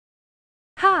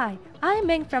Hi, I'm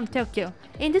Meng from Tokyo.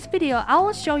 In this video, I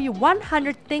will show you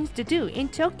 100 things to do in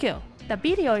Tokyo. The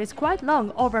video is quite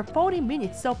long, over 40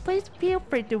 minutes, so please feel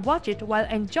free to watch it while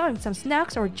enjoying some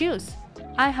snacks or juice.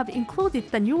 I have included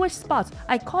the newest spots,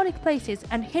 iconic places,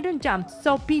 and hidden gems,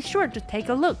 so be sure to take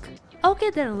a look.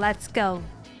 Okay then, let's go.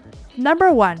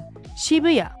 Number 1.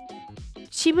 Shibuya.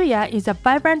 Shibuya is a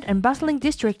vibrant and bustling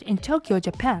district in Tokyo,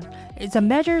 Japan. It's a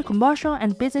major commercial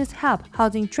and business hub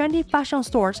housing trendy fashion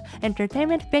stores,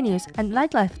 entertainment venues, and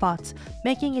nightlife spots,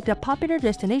 making it a popular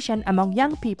destination among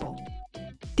young people.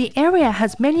 The area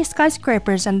has many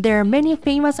skyscrapers and there are many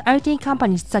famous IT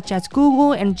companies such as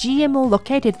Google and GMO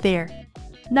located there.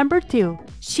 Number 2.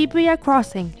 Shibuya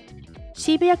Crossing.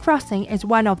 Shibuya Crossing is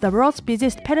one of the world's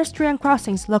busiest pedestrian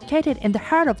crossings located in the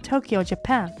heart of Tokyo,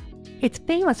 Japan. It's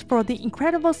famous for the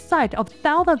incredible sight of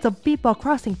thousands of people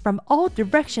crossing from all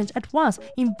directions at once,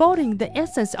 embodying the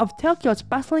essence of Tokyo's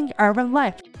bustling urban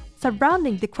life.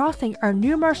 Surrounding the crossing are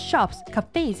numerous shops,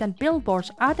 cafes, and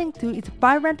billboards adding to its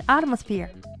vibrant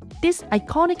atmosphere. This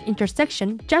iconic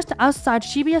intersection just outside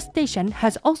Shibuya Station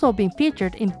has also been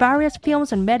featured in various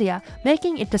films and media,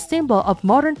 making it a symbol of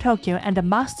modern Tokyo and a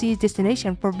must-see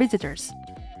destination for visitors.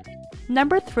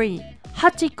 Number 3.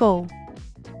 Hachiko.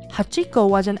 Hachiko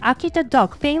was an Akita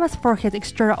dog famous for his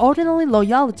extraordinary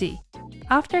loyalty.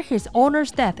 After his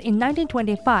owner's death in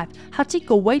 1925,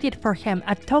 Hachiko waited for him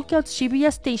at Tokyo's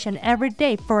Shibuya Station every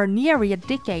day for nearly a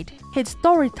decade. His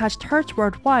story touched hearts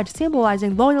worldwide,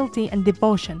 symbolizing loyalty and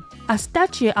devotion. A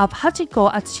statue of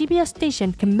Hachiko at Shibuya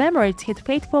Station commemorates his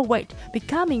faithful wait,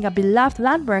 becoming a beloved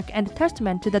landmark and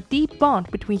testament to the deep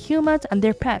bond between humans and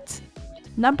their pets.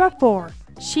 Number 4.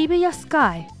 Shibuya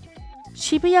Sky.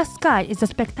 Shibuya Sky is a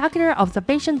spectacular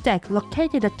observation deck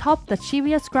located atop the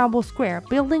Shibuya Scramble Square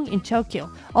building in Tokyo,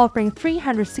 offering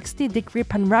 360-degree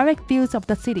panoramic views of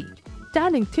the city.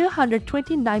 Standing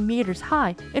 229 meters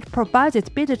high, it provides its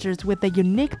visitors with a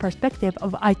unique perspective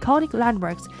of iconic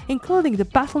landmarks, including the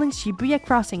bustling Shibuya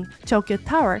Crossing, Tokyo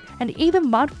Tower, and even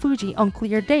Mount Fuji on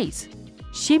clear days.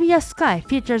 Shibuya Sky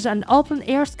features an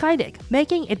open-air skydeck,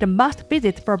 making it a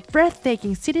must-visit for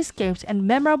breathtaking cityscapes and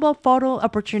memorable photo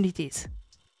opportunities.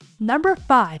 Number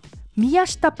 5.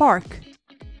 Miyashita Park.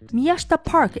 Miyashita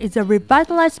Park is a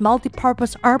revitalized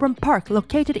multi-purpose urban park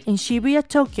located in Shibuya,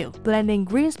 Tokyo, blending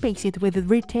green spaces with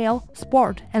retail,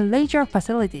 sport, and leisure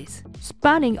facilities.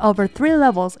 Spanning over 3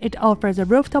 levels, it offers a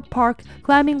rooftop park,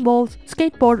 climbing walls,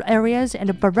 skateboard areas, and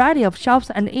a variety of shops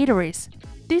and eateries.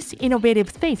 This innovative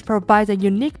space provides a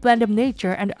unique blend of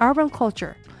nature and urban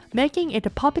culture, making it a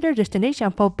popular destination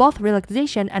for both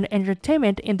relaxation and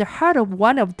entertainment in the heart of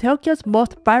one of Tokyo's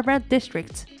most vibrant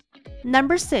districts.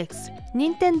 Number 6.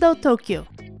 Nintendo Tokyo.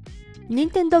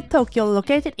 Nintendo Tokyo,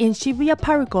 located in Shibuya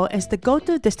Parago, is the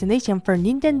go-to destination for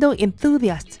Nintendo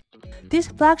enthusiasts. This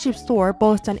flagship store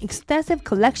boasts an extensive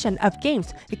collection of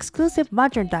games, exclusive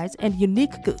merchandise, and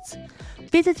unique goods.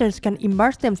 Visitors can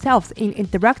immerse themselves in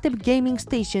interactive gaming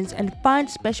stations and find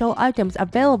special items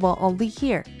available only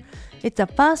here. It's a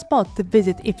fun spot to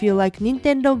visit if you like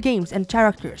Nintendo games and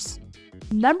characters.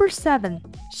 Number 7.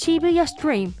 Shibuya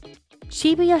Stream.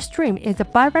 Shibuya Stream is a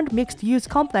vibrant mixed-use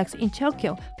complex in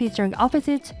Tokyo, featuring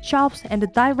offices, shops, and a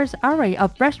diverse array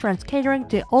of restaurants catering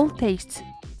to all tastes.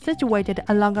 Situated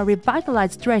along a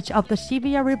revitalized stretch of the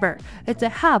Shibuya River, it's a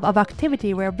hub of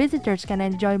activity where visitors can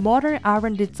enjoy modern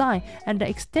urban design and an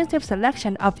extensive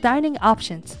selection of dining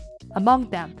options.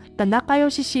 Among them, the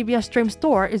Nakayoshi Shibuya Stream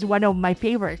store is one of my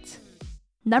favorites.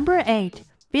 Number 8.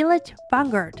 Village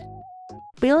Vanguard.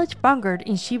 Village Vanguard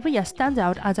in Shibuya stands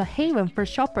out as a haven for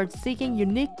shoppers seeking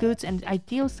unique goods and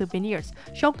ideal souvenirs,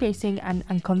 showcasing an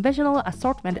unconventional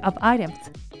assortment of items.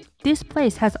 This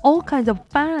place has all kinds of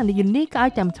fun and unique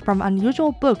items, from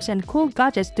unusual books and cool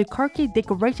gadgets to quirky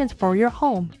decorations for your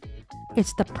home.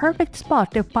 It's the perfect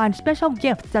spot to find special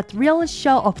gifts that really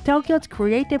show off Tokyo's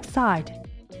creative side.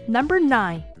 Number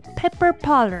 9. Pepper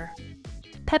Parlor.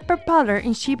 Pepper Parlor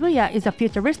in Shibuya is a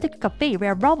futuristic cafe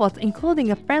where robots,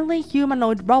 including a friendly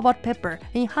humanoid robot Pepper,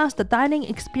 enhance the dining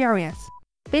experience.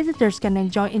 Visitors can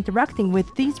enjoy interacting with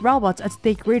these robots as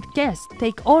they greet guests,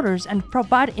 take orders, and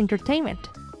provide entertainment.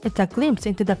 It's a glimpse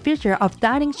into the future of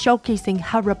dining, showcasing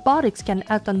how robotics can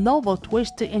add a novel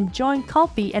twist to enjoying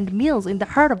coffee and meals in the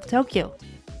heart of Tokyo.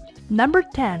 Number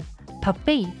 10.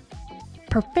 Parfait.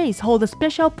 Parfaits hold a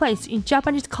special place in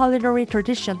Japanese culinary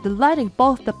tradition, delighting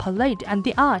both the palate and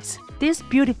the eyes. This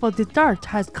beautiful dessert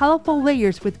has colorful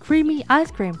layers with creamy ice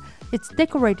cream. It's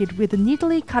decorated with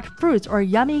neatly cut fruits or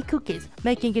yummy cookies,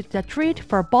 making it a treat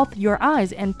for both your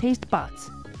eyes and taste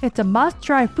buds. It's a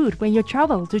must-try food when you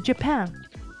travel to Japan.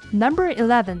 Number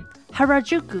 11.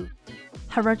 Harajuku.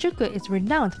 Harajuku is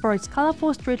renowned for its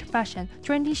colorful street fashion,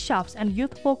 trendy shops, and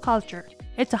youthful culture.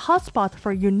 It's a hotspot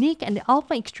for unique and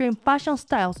often extreme fashion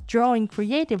styles, drawing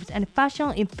creatives and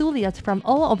fashion enthusiasts from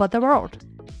all over the world.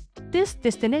 This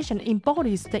destination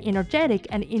embodies the energetic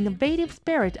and innovative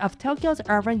spirit of Tokyo's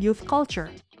urban youth culture.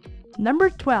 Number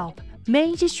 12.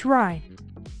 Meiji Shrine.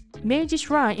 Meiji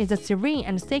Shrine is a serene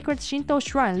and sacred Shinto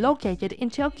shrine located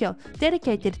in Tokyo,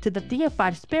 dedicated to the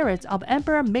deified spirits of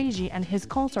Emperor Meiji and his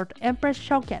consort Empress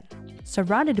Shoken.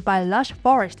 Surrounded by lush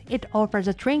forest, it offers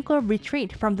a tranquil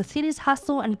retreat from the city's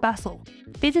hustle and bustle.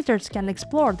 Visitors can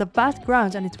explore the vast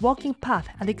grounds and its walking path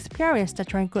and experience the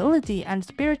tranquility and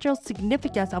spiritual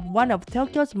significance of one of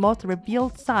Tokyo's most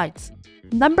revered sites.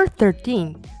 Number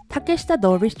 13.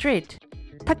 Takeshita-dori Street.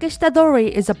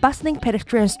 Takeshita-dori is a bustling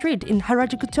pedestrian street in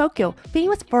Harajuku, Tokyo,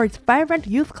 famous for its vibrant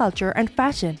youth culture and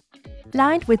fashion.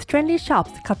 Lined with trendy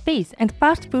shops, cafes, and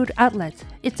fast food outlets,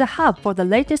 it's a hub for the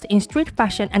latest in street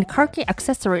fashion and quirky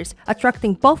accessories,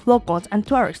 attracting both locals and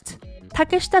tourists.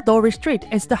 Takeshita-dori Street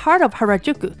is the heart of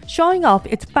Harajuku, showing off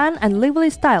its fun and lively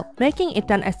style, making it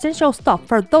an essential stop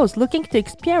for those looking to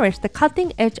experience the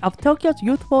cutting edge of Tokyo's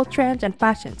youthful trends and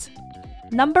fashions.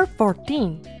 Number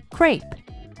 14. Crepe.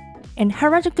 In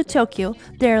Harajuku, Tokyo,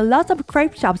 there are lots of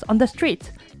crepe shops on the streets.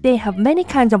 They have many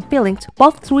kinds of fillings,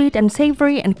 both sweet and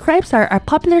savory, and crepes are a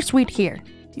popular sweet here.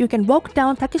 You can walk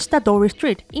down Takeshita-dori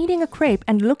Street, eating a crepe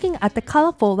and looking at the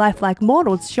colorful, lifelike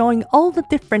models showing all the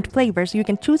different flavors you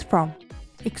can choose from.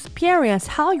 Experience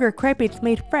how your crepe is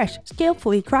made fresh,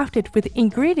 skillfully crafted with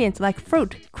ingredients like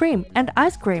fruit, cream, and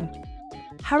ice cream.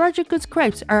 Harajuku's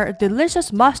crepes are a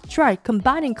delicious must-try,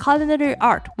 combining culinary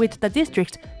art with the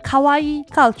district's kawaii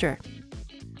culture.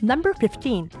 Number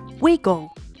 15. Ueno.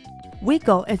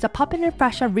 Ueno is a popular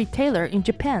fashion retailer in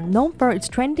Japan known for its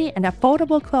trendy and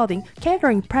affordable clothing,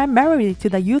 catering primarily to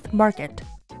the youth market.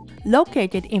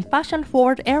 Located in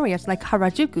fashion-forward areas like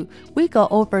Harajuku, Ueno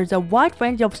offers a wide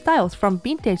range of styles from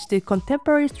vintage to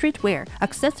contemporary streetwear,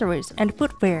 accessories, and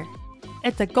footwear.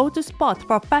 It's a go-to spot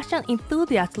for fashion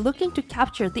enthusiasts looking to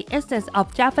capture the essence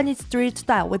of Japanese street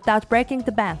style without breaking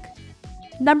the bank.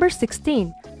 Number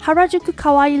 16. Harajuku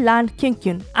Kawaii Land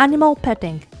Kyunkyun Animal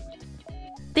Petting.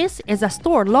 This is a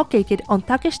store located on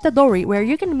Takeshita-dori where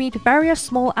you can meet various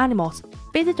small animals.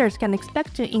 Visitors can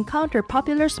expect to encounter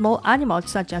popular small animals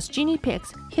such as guinea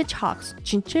pigs, hedgehogs,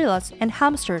 chinchillas, and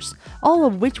hamsters, all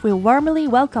of which will warmly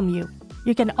welcome you.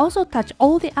 You can also touch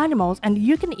all the animals and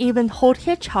you can even hold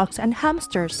hedgehogs and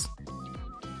hamsters.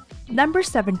 Number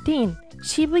 17.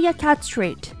 Shibuya Cat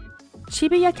Street.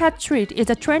 Shibuya Cat Street is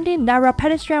a trendy, narrow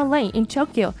pedestrian lane in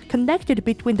Tokyo connected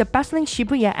between the bustling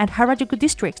Shibuya and Harajuku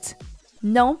districts.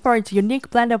 Known for its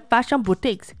unique blend of fashion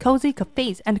boutiques, cozy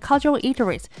cafes, and casual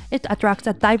eateries, it attracts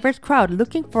a diverse crowd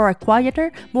looking for a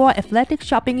quieter, more athletic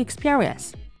shopping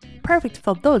experience. Perfect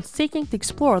for those seeking to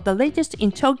explore the latest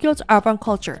in Tokyo's urban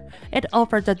culture, it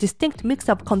offers a distinct mix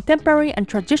of contemporary and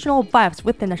traditional vibes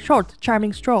within a short,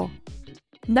 charming stroll.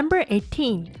 Number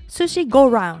 18. Sushi Go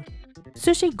Round.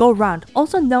 Sushi Go Round,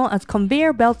 also known as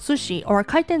conveyor belt sushi or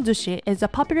kaiten sushi, is a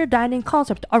popular dining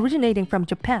concept originating from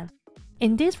Japan.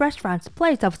 In these restaurants,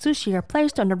 plates of sushi are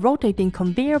placed on a rotating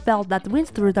conveyor belt that winds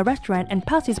through the restaurant and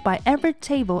passes by every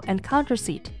table and counter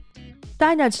seat.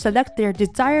 Diners select their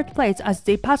desired plates as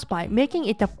they pass by, making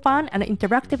it a fun and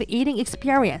interactive eating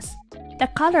experience. The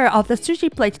color of the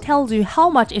sushi plate tells you how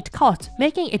much it costs,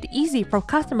 making it easy for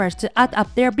customers to add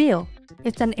up their bill.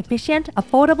 It's an efficient,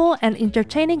 affordable, and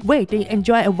entertaining way to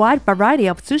enjoy a wide variety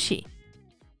of sushi.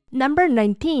 Number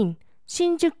 19.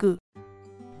 Shinjuku.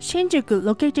 Shinjuku,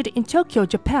 located in Tokyo,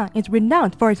 Japan, is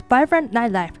renowned for its vibrant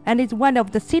nightlife and is one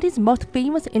of the city's most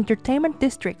famous entertainment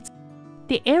districts.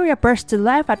 The area bursts to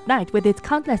life at night with its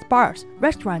countless bars,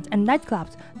 restaurants, and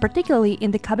nightclubs, particularly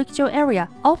in the Kabukicho area,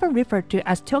 often referred to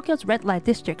as Tokyo's red light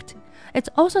district. It's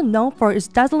also known for its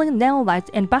dazzling neon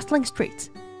lights and bustling streets.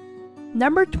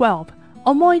 Number 12.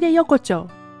 Omoide Yokocho.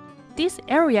 This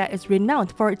area is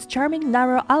renowned for its charming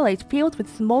narrow alleys filled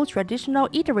with small traditional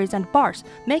eateries and bars,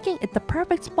 making it the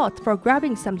perfect spot for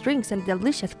grabbing some drinks and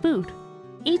delicious food.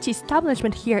 Each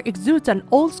establishment here exudes an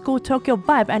old-school Tokyo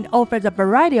vibe and offers a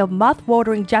variety of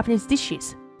mouth-watering Japanese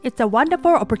dishes. It's a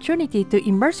wonderful opportunity to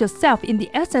immerse yourself in the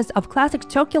essence of classic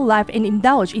Tokyo life and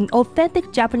indulge in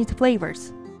authentic Japanese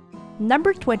flavors.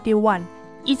 Number 21.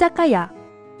 Izakaya.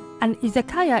 An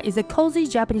izakaya is a cozy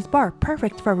Japanese bar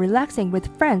perfect for relaxing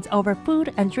with friends over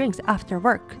food and drinks after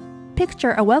work.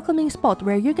 Picture a welcoming spot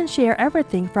where you can share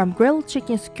everything from grilled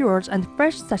chicken skewers and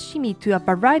fresh sashimi to a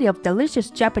variety of delicious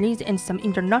Japanese and some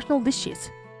international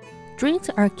dishes. Drinks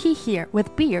are key here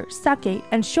with beer, sake,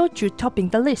 and shochu topping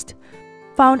the list.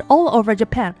 Found all over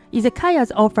Japan,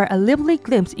 izakayas offer a lively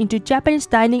glimpse into Japanese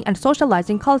dining and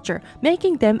socializing culture,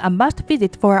 making them a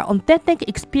must-visit for an authentic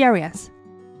experience.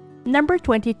 Number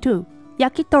 22.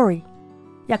 Yakitori.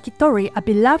 Yakitori, a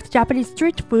beloved Japanese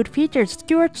street food, features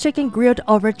skewered chicken grilled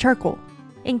over charcoal.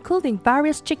 Including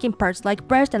various chicken parts like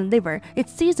breast and liver,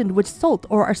 it's seasoned with salt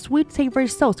or a sweet savory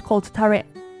sauce called tare.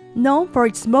 Known for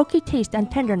its smoky taste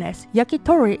and tenderness,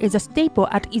 yakitori is a staple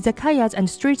at izakayas and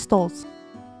street stalls.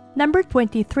 Number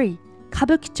 23.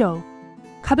 Kabukicho.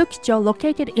 Kabukicho,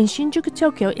 located in Shinjuku,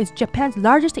 Tokyo, is Japan's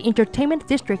largest entertainment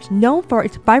district, known for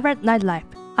its vibrant nightlife.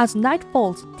 As night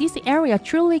falls, this area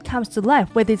truly comes to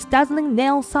life with its dazzling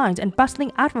neon signs and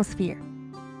bustling atmosphere.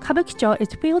 Kabukicho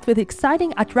is filled with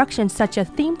exciting attractions such as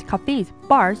themed cafes,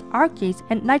 bars, arcades,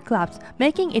 and nightclubs,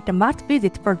 making it a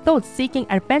must-visit for those seeking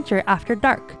adventure after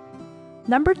dark.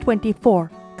 Number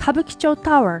 24. Kabukicho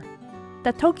Tower.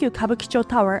 The Tokyo Kabukicho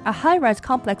Tower, a high-rise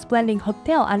complex blending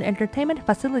hotel and entertainment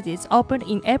facilities, opened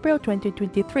in April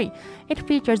 2023. It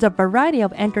features a variety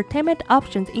of entertainment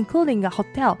options including a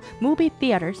hotel, movie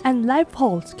theaters, and live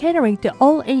halls catering to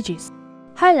all ages.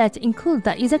 Highlights include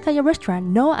the izakaya restaurant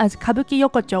known as Kabuki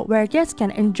Yokocho, where guests can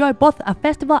enjoy both a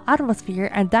festival atmosphere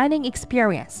and dining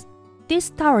experience. This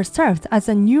tower serves as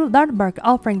a new landmark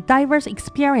offering diverse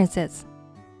experiences.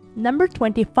 Number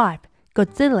 25.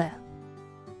 Godzilla.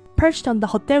 Perched on the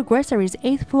Hotel Graceri's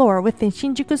 8th floor within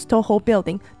Shinjuku's Toho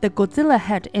building, the Godzilla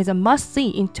head is a must-see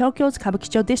in Tokyo's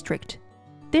Kabukicho district.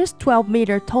 This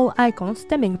 12-meter-tall icon,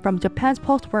 stemming from Japan's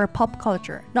post-war pop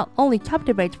culture, not only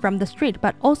captivates from the street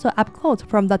but also up close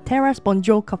from the Terrace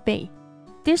Bonjour Cafe.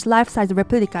 This life-size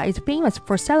replica is famous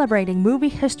for celebrating movie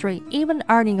history, even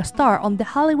earning a star on the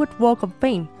Hollywood Walk of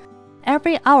Fame.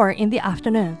 Every hour in the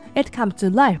afternoon, it comes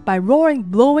to life by roaring,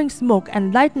 blowing smoke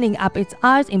and lighting up its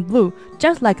eyes in blue,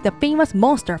 just like the famous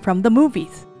monster from the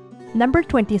movies. Number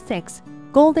 26.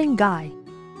 Golden Gai.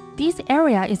 This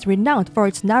area is renowned for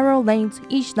its narrow lanes,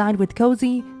 each lined with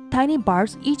cozy, tiny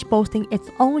bars, each boasting its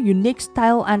own unique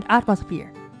style and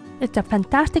atmosphere. It's a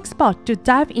fantastic spot to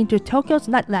dive into Tokyo's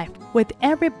nightlife, with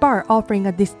every bar offering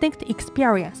a distinct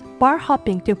experience. Bar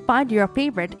hopping to find your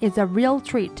favorite is a real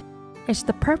treat. It's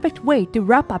the perfect way to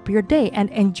wrap up your day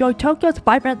and enjoy Tokyo's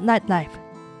vibrant nightlife.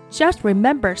 Just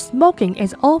remember, smoking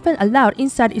is often allowed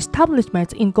inside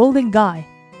establishments in Golden Gai.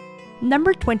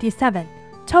 Number 27.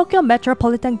 Tokyo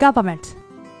Metropolitan Government.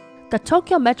 The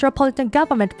Tokyo Metropolitan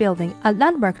Government Building, a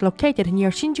landmark located near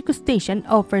Shinjuku Station,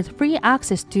 offers free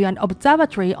access to an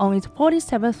observatory on its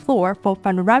 47th floor for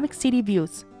panoramic city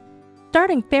views.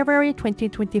 Starting February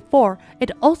 2024,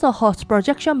 it also hosts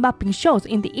projection mapping shows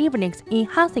in the evenings,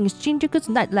 enhancing Shinjuku's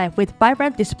nightlife with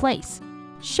vibrant displays.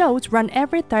 Shows run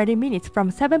every 30 minutes from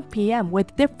 7 p.m.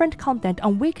 with different content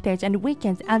on weekdays and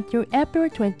weekends until April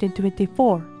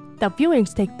 2024. The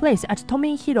viewings take place at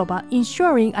Tomin Hiroba,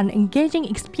 ensuring an engaging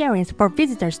experience for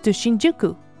visitors to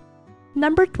Shinjuku.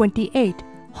 Number 28.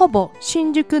 Hobo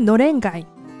Shinjuku Norengai.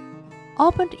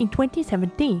 Opened in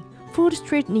 2017, Food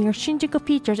Street near Shinjuku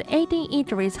features 18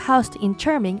 eateries housed in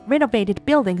charming, renovated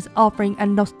buildings offering a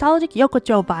nostalgic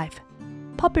Yokocho vibe.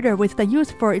 Popular with the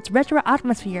use for its retro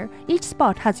atmosphere, each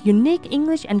spot has unique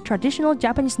English and traditional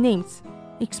Japanese names.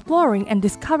 Exploring and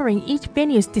discovering each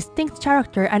venue's distinct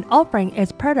character and offering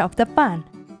is part of the fun.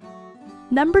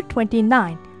 Number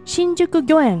 29. Shinjuku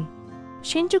Gyoen.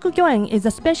 Shinjuku Gyoen is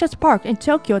a spacious park in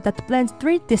Tokyo that blends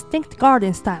three distinct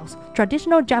garden styles: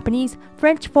 traditional Japanese,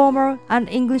 French formal, and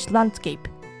English landscape.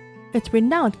 It's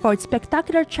renowned for its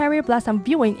spectacular cherry blossom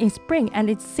viewing in spring and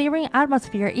its serene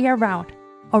atmosphere year-round.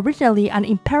 Originally an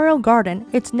imperial garden,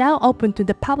 it's now open to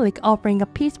the public, offering a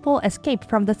peaceful escape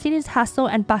from the city's hustle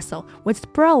and bustle, with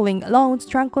sprawling lawns,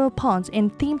 tranquil ponds,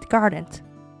 and themed gardens.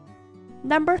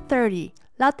 Number 30.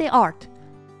 Latte art.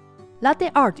 Latte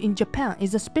art in Japan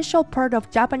is a special part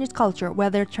of Japanese culture where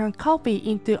they turn coffee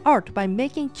into art by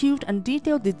making cute and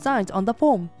detailed designs on the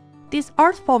foam. This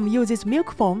art form uses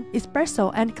milk foam,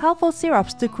 espresso, and coffee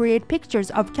syrups to create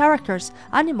pictures of characters,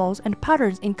 animals, and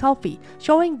patterns in coffee,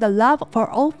 showing the love for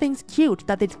all things cute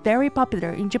that is very popular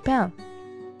in Japan.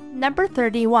 Number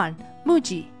 31.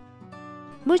 Muji.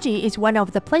 Muji is one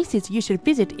of the places you should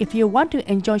visit if you want to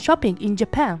enjoy shopping in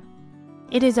Japan.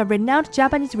 It is a renowned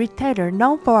Japanese retailer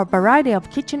known for a variety of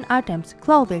kitchen items,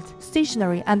 clothes,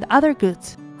 stationery, and other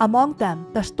goods. Among them,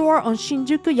 the store on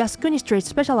Shinjuku Yasukuni Street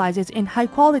specializes in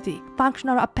high-quality,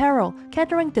 functional apparel,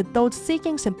 catering to those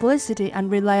seeking simplicity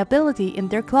and reliability in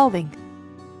their clothing.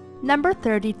 Number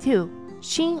 32.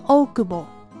 Shin Okubo.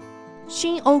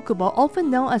 Shin Okubo,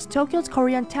 often known as Tokyo's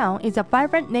Korean town, is a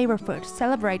vibrant neighborhood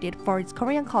celebrated for its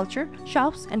Korean culture,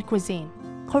 shops, and cuisine.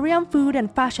 Korean food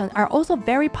and fashion are also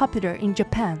very popular in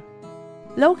Japan.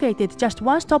 Located just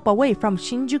one stop away from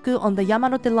Shinjuku on the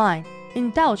Yamanote line,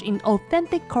 indulge in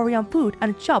authentic Korean food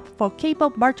and shop for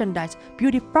K-pop merchandise,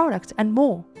 beauty products, and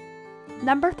more.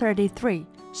 Number 33.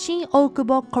 Shin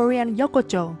Okubo Korean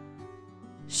Yokocho.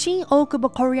 Shin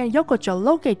Okubo Korean Yokocho,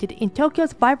 located in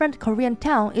Tokyo's vibrant Korean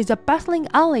town, is a bustling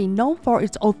alley known for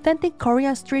its authentic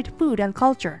Korean street food and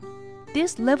culture.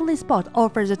 This lively spot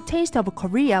offers a taste of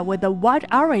Korea with a wide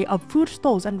array of food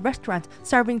stalls and restaurants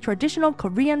serving traditional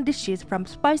Korean dishes from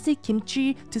spicy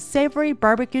kimchi to savory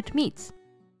barbecued meats.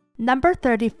 Number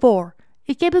 34.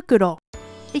 Ikebukuro.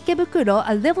 Ikebukuro,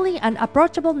 a lively and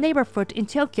approachable neighborhood in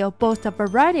Tokyo, boasts a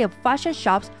variety of fashion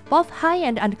shops, both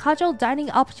high-end and casual dining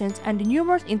options, and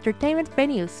numerous entertainment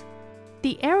venues.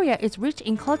 The area is rich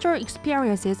in cultural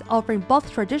experiences, offering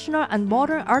both traditional and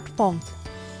modern art forms.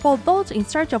 For those in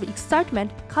search of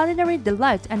excitement, culinary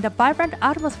delights, and a vibrant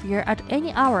atmosphere at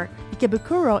any hour,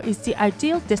 Ikebukuro is the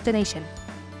ideal destination.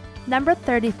 Number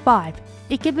 35.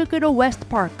 Ikebukuro West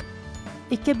Park.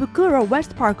 Ikebukuro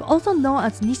West Park, also known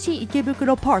as Nishi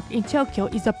Ikebukuro Park in Tokyo,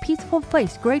 is a peaceful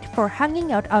place great for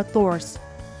hanging out outdoors.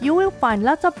 You will find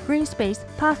lots of green space,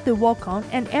 paths to walk on,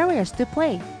 and areas to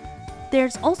play.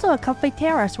 There's also a cafe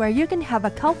terrace where you can have a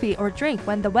coffee or drink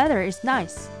when the weather is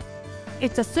nice.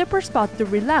 It's a super spot to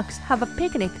relax, have a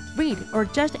picnic, read, or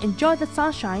just enjoy the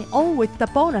sunshine, all with the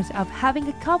bonus of having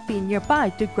a coffee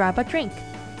nearby to grab a drink.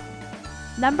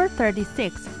 Number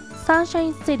 36.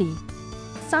 Sunshine City.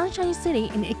 Sunshine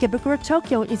City in Ikebukuro,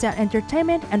 Tokyo is an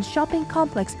entertainment and shopping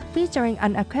complex featuring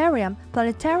an aquarium,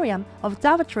 planetarium,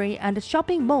 observatory, and a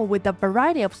shopping mall with a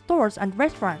variety of stores and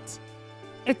restaurants.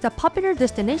 It's a popular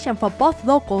destination for both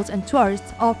locals and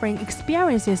tourists, offering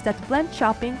experiences that blend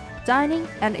shopping, dining,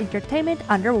 and entertainment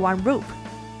under one roof.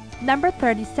 Number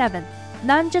 37.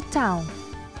 Nanja Town.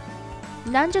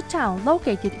 Nanja Town,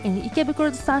 located in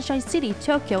Ikebukuro Sunshine City,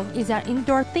 Tokyo, is an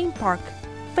indoor theme park.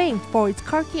 Famed for its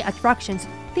quirky attractions,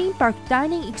 theme park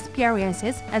dining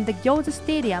experiences, and the Gyoza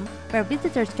Stadium, where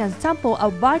visitors can sample a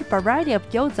wide variety of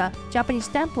gyoza, Japanese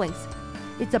dumplings.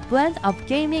 It's a blend of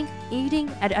gaming, eating,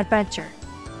 and adventure.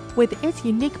 With its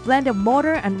unique blend of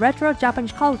modern and retro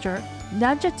Japanese culture,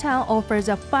 Nanja Town offers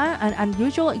a fun and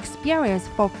unusual experience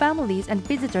for families and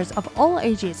visitors of all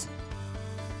ages.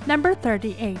 Number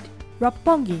 38.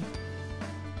 Roppongi.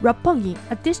 Roppongi,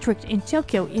 a district in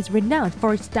Tokyo, is renowned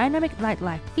for its dynamic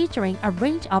nightlife, featuring a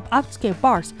range of upscale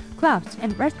bars, clubs,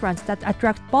 and restaurants that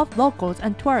attract both locals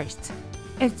and tourists.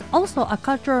 It's also a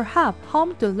cultural hub,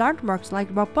 home to landmarks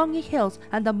like Roppongi Hills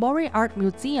and the Mori Art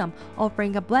Museum,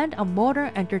 offering a blend of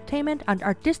modern entertainment and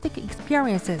artistic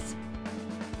experiences.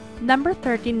 Number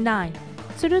 39.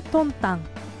 Tsurutontang.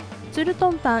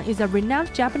 Tsurutontang is a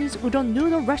renowned Japanese udon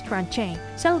noodle restaurant chain,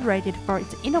 celebrated for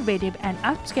its innovative and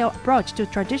upscale approach to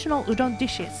traditional udon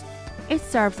dishes. It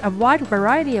serves a wide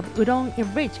variety of udon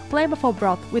in rich, flavorful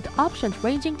broth with options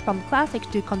ranging from classic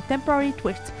to contemporary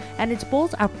twists, and its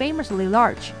bowls are famously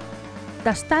large.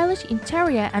 The stylish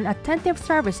interior and attentive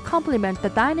service complement the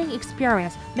dining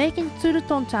experience, making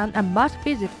Tsurutontang a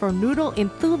must-visit for noodle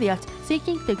enthusiasts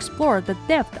seeking to explore the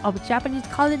depth of Japanese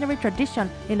culinary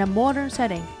tradition in a modern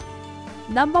setting.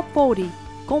 Number 40.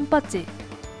 Gonpachi.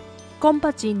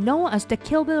 Gonpachi, known as the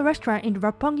Kill Bill restaurant in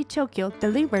Roppongi, Tokyo,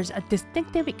 delivers a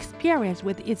distinctive experience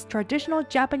with its traditional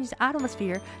Japanese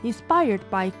atmosphere inspired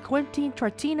by Quentin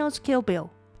Tarantino's Kill Bill.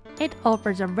 It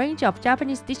offers a range of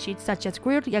Japanese dishes such as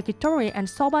grilled yakitori and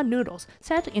soba noodles,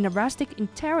 set in a rustic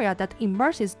interior that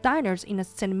immerses diners in a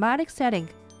cinematic setting.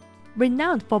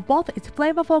 Renowned for both its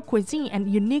flavorful cuisine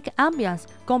and unique ambience,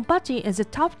 Gonpachi is a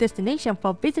top destination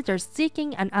for visitors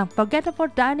seeking an unforgettable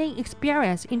dining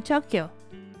experience in Tokyo.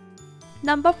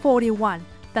 Number 41.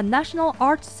 The National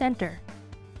Arts Center.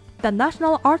 The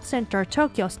National Arts Center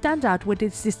Tokyo stands out with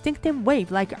its distinctive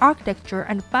wave-like architecture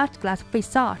and vast glass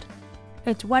facade.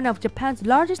 It's one of Japan's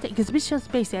largest exhibition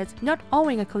spaces, not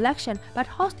owning a collection but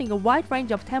hosting a wide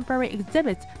range of temporary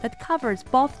exhibits that covers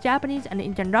both Japanese and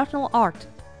international art.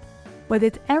 With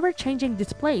its ever-changing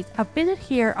displays, a visit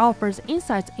here offers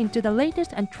insights into the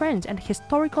latest and trends and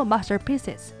historical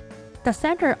masterpieces. The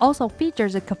center also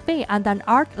features a cafe and an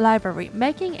art library,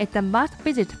 making it a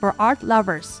must-visit for art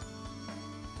lovers.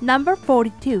 Number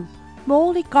 42.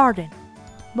 Mouli Garden.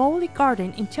 Mouli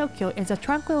Garden in Tokyo is a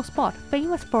tranquil spot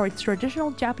famous for its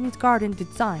traditional Japanese garden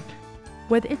design.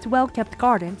 With its well-kept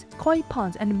gardens, koi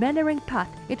ponds, and meandering path,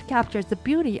 it captures the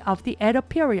beauty of the Edo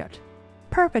period.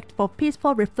 Perfect for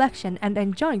peaceful reflection and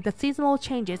enjoying the seasonal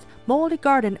changes, Mouli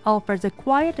Garden offers a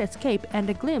quiet escape and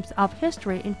a glimpse of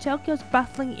history in Tokyo's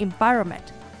bustling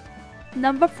environment.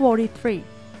 Number 43.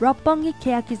 Roppongi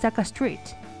Keyakizaka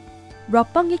Street.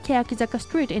 Roppongi Keyakizaka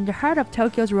Street in the heart of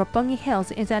Tokyo's Roppongi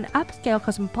Hills is an upscale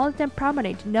cosmopolitan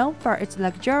promenade known for its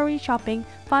luxury shopping,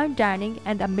 fine dining,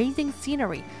 and amazing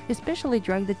scenery, especially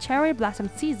during the cherry blossom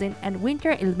season and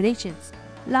winter illuminations.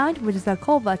 Lined with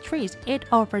Zakova trees, it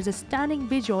offers a stunning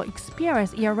visual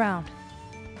experience year-round.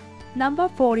 Number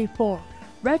 44.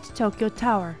 Red Tokyo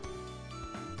Tower.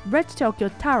 Red Tokyo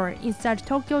Tower inside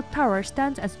Tokyo Tower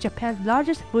stands as Japan's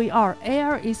largest VR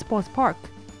AR esports park.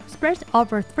 Spread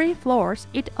over 3 floors,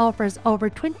 it offers over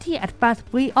 20 advanced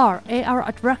VR AR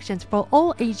attractions for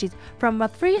all ages, from a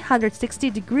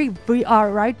 360-degree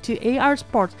VR ride to AR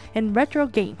sports and retro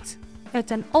games.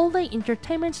 It's an all-day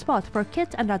entertainment spot for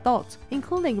kids and adults,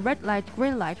 including red light,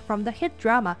 green light from the hit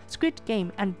drama Squid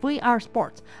Game and VR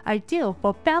sports, ideal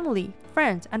for family,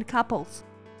 friends, and couples.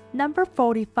 Number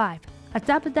 45.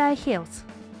 Azabudai Hills.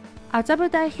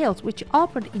 Azabudai Hills, which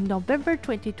opened in November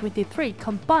 2023,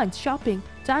 combines shopping,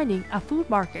 dining, a food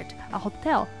market, a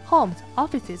hotel, homes,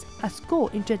 offices, a school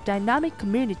into a dynamic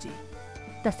community.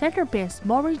 The centerpiece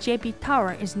Mori JP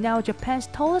Tower is now Japan's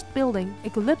tallest building,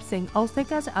 eclipsing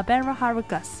Osaka's Abera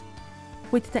Harukas.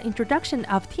 With the introduction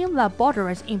of Team Lab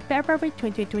Borderless in February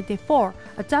 2024,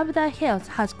 Azabudai Hills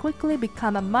has quickly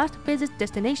become a must-visit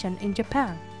destination in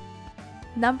Japan.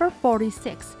 Number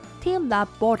 46. Team Lab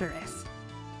Borderless.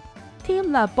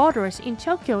 Team Lab Borderless in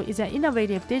Tokyo is an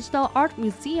innovative digital art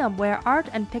museum where art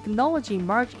and technology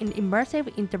merge in immersive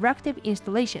interactive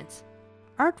installations.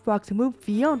 Artworks move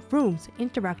beyond rooms,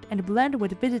 interact, and blend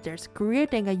with visitors,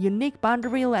 creating a unique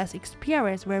boundaryless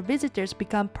experience where visitors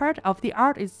become part of the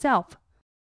art itself.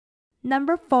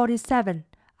 Number 47.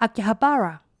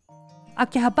 Akihabara.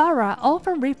 Akihabara,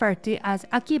 often referred to as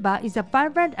Akiba, is a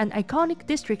vibrant and iconic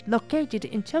district located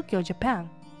in Tokyo, Japan.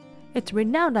 It's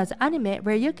renowned as anime,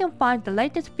 where you can find the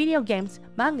latest video games,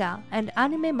 manga, and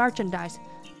anime merchandise.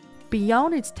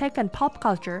 Beyond its tech and pop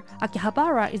culture,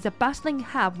 Akihabara is a bustling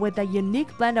hub with a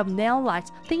unique blend of neon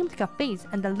lights, themed cafes,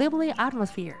 and a lively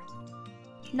atmosphere.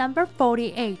 Number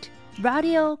 48.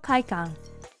 Radio Kaikan.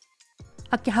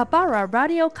 Akihabara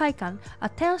Radio Kaikan, a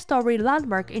 10-story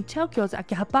landmark in Tokyo's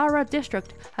Akihabara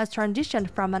district, has transitioned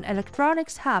from an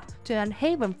electronics hub to an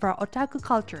haven for otaku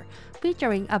culture,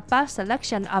 featuring a vast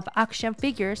selection of action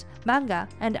figures, manga,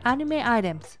 and anime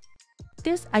items.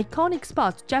 This iconic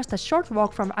spot, just a short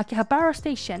walk from Akihabara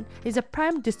Station, is a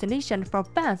prime destination for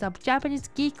fans of Japanese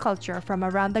geek culture from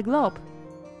around the globe.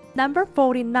 Number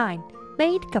 49.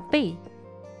 Maid Cafe.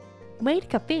 Maid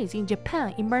cafes in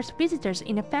Japan immerse visitors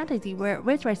in a fantasy where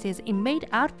waitresses in maid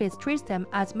outfits treat them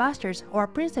as masters or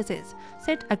princesses,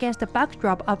 set against the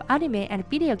backdrop of anime and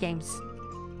video games.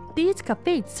 These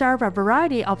cafes serve a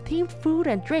variety of themed food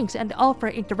and drinks and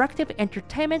offer interactive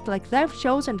entertainment like live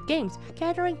shows and games,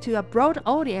 catering to a broad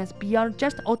audience beyond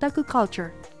just otaku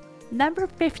culture. Number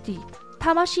 50.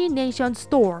 Tamashi Nation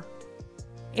Store.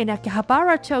 In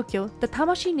Akihabara, Tokyo, the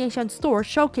Tamashi Nation store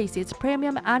showcases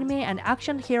premium anime and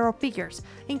action hero figures,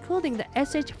 including the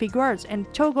SH Figures and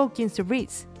Chogo Gin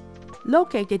series.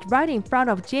 Located right in front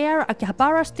of JR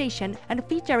Akihabara Station and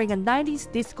featuring a 90s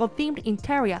disco-themed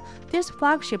interior, this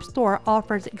flagship store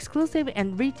offers exclusive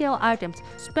and retail items,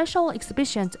 special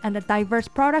exhibitions, and a diverse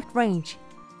product range.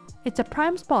 It's a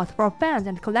prime spot for fans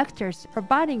and collectors,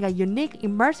 providing a unique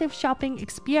immersive shopping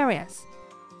experience.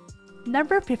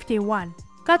 Number 51.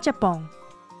 Gachapon.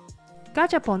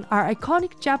 Gachapon are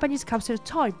iconic Japanese capsule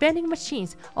toy vending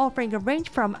machines offering a range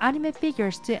from anime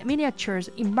figures to miniatures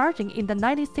emerging in the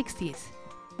 1960s.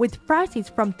 With prices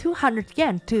from 200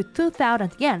 yen to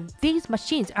 2,000 yen, these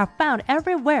machines are found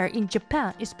everywhere in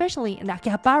Japan, especially in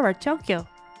Akihabara, Tokyo.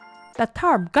 The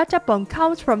term gachapon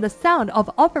comes from the sound of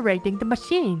operating the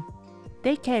machine.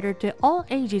 They cater to all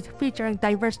ages, featuring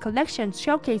diverse collections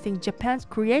showcasing Japan's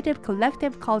creative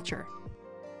collective culture.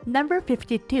 Number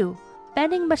 52.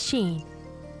 Vending Machine.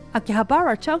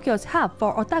 Akihabara, Tokyo's hub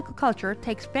for otaku culture,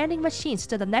 takes vending machines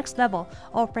to the next level,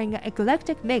 offering an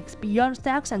eclectic mix beyond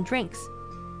snacks and drinks.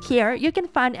 Here, you can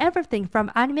find everything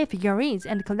from anime figurines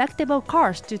and collectible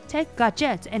cars to tech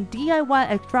gadgets and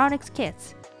DIY electronics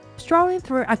kits. Strolling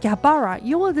through Akihabara,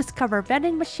 you will discover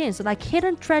vending machines like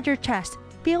hidden treasure chests,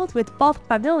 filled with both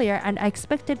familiar and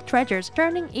unexpected treasures,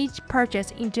 turning each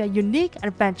purchase into a unique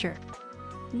adventure.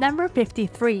 Number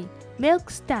 53. Milk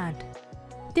Stand.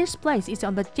 This place is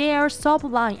on the JR Sub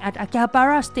line at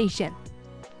Akihabara Station.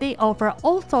 They offer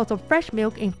all sorts of fresh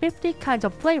milk in 50 kinds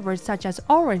of flavors such as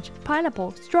orange,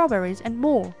 pineapple, strawberries, and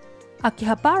more.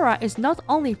 Akihabara is not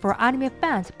only for anime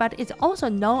fans, but is also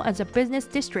known as a business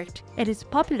district. It is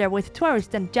popular with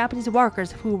tourists and Japanese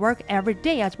workers who work every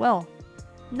day as well.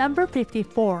 Number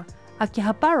 54.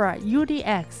 Akihabara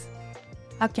UDX.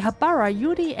 Akihabara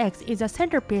UDX is a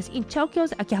centerpiece in Tokyo's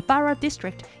Akihabara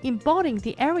district, embodying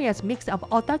the area's mix of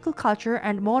otaku culture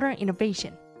and modern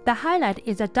innovation. The highlight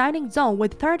is a dining zone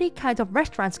with 30 kinds of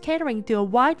restaurants catering to a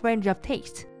wide range of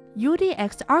tastes.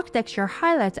 UDX architecture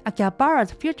highlights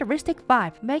Akihabara's futuristic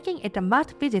vibe, making it a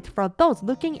must-visit for those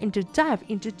looking to dive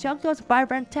into Tokyo's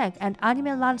vibrant tech and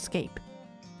anime landscape.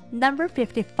 Number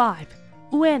 55.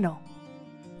 Ueno.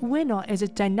 Ueno is a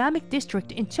dynamic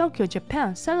district in Tokyo,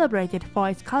 Japan, celebrated for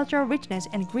its cultural richness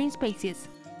and green spaces.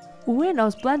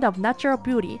 Ueno's blend of natural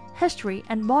beauty, history,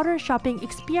 and modern shopping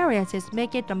experiences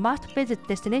make it a must-visit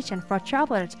destination for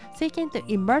travelers seeking to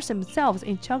immerse themselves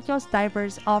in Tokyo's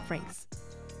diverse offerings.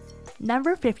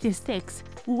 Number 56.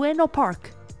 Ueno Park.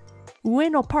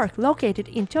 Ueno Park, located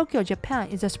in Tokyo, Japan,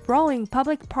 is a sprawling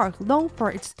public park known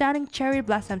for its stunning cherry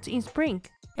blossoms in spring.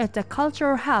 It's a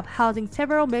cultural hub housing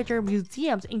several major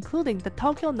museums including the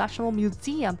Tokyo National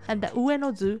Museum and the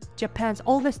Ueno Zoo, Japan's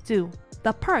oldest zoo.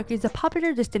 The park is a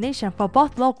popular destination for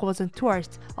both locals and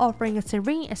tourists, offering a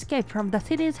serene escape from the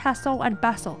city's hustle and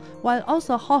bustle, while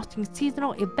also hosting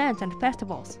seasonal events and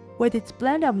festivals. With its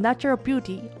blend of natural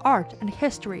beauty, art, and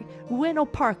history,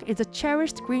 Ueno Park is a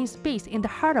cherished green space in the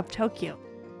heart of Tokyo.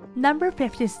 Number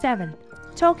 57.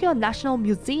 Tokyo National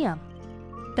Museum.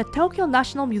 The Tokyo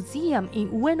National Museum in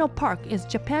Ueno Park is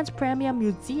Japan's premier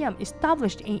museum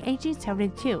established in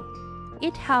 1872.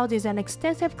 It houses an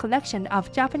extensive collection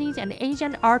of Japanese and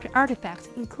Asian art artifacts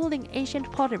including ancient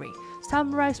pottery,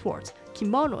 samurai swords,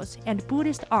 kimonos, and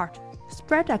Buddhist art.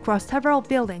 Spread across several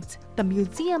buildings, the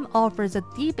museum offers a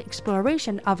deep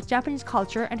exploration of Japanese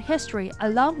culture and history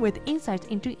along with insights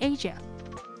into Asia.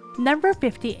 Number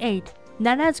 58.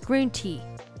 Nana's Green Tea.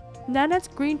 Nana's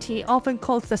Green Tea, often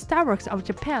called the Starbucks of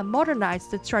Japan,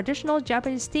 modernized the traditional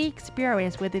Japanese tea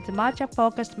experience with its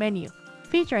matcha-focused menu,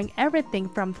 featuring everything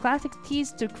from classic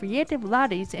teas to creative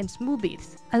lattes and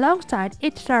smoothies. Alongside,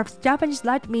 it serves Japanese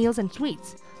light meals and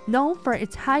sweets. Known for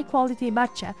its high-quality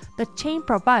matcha, the chain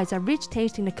provides a rich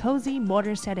taste in a cozy,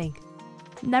 modern setting.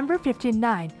 Number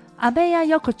 59. Ameya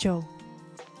Yokocho.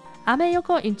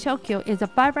 Ameyoko in Tokyo is a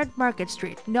vibrant market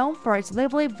street known for its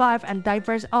lively vibe and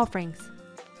diverse offerings.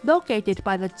 Located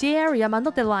by the JR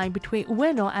Yamanote line between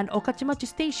Ueno and Okachimachi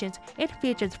stations, it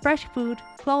features fresh food,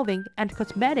 clothing, and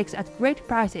cosmetics at great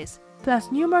prices,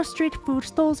 plus numerous street food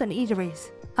stalls and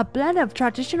eateries. A blend of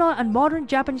traditional and modern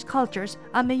Japanese cultures,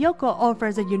 Ameyoko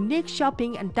offers a unique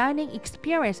shopping and dining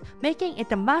experience, making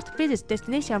it a must-visit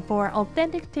destination for an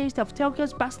authentic taste of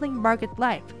Tokyo's bustling market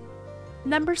life.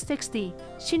 Number 60.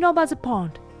 Shinoba's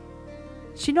Pond.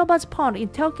 Shinoba's Pond in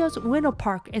Tokyo's Ueno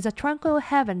Park is a tranquil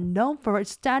haven known for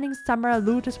its stunning summer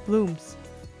lotus blooms.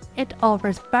 It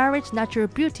offers varied natural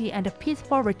beauty and a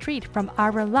peaceful retreat from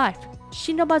urban life.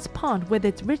 Shinoba's Pond, with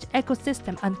its rich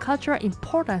ecosystem and cultural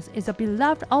importance, is a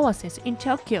beloved oasis in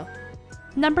Tokyo.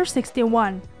 Number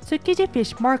 61. Tsukiji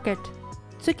Fish Market.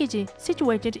 Tsukiji,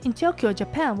 situated in Tokyo,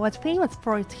 Japan, was famous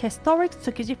for its historic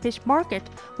Tsukiji Fish Market,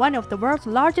 one of the world's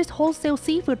largest wholesale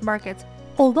seafood markets.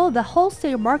 Although the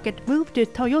wholesale market moved to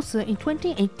Toyosu in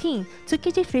 2018,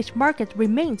 Tsukiji Fish Market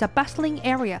remains a bustling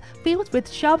area filled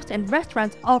with shops and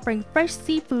restaurants offering fresh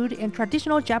seafood and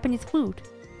traditional Japanese food.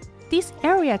 This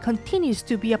area continues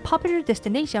to be a popular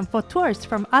destination for tourists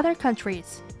from other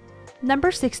countries.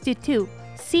 Number 62.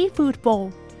 Seafood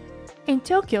Bowl. In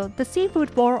Tokyo, the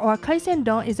seafood bowl or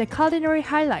kaisendon is a culinary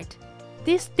highlight.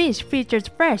 This dish features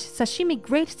fresh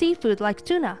sashimi-grade seafood like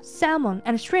tuna, salmon,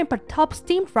 and shrimp atop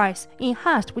steamed rice,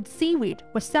 enhanced with seaweed,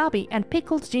 wasabi, and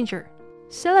pickled ginger.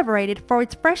 Celebrated for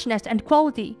its freshness and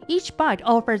quality, each bite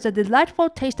offers a delightful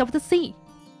taste of the sea.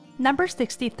 Number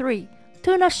 63.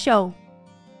 Tuna Show.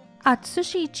 At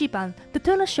Sushi Ichiban, the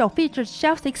tuna show features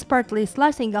chefs expertly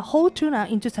slicing a whole tuna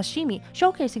into sashimi,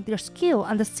 showcasing their skill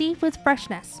and the seafood's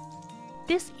freshness.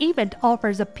 This event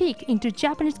offers a peek into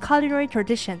Japanese culinary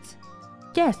traditions.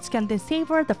 Guests can then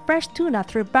savor the fresh tuna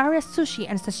through various sushi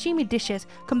and sashimi dishes,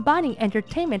 combining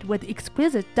entertainment with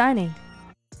exquisite dining.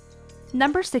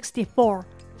 Number 64.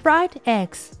 Fried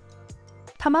Eggs.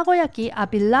 Tamagoyaki, a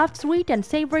beloved sweet and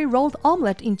savory rolled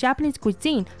omelette in Japanese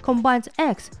cuisine, combines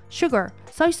eggs, sugar,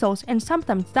 soy sauce, and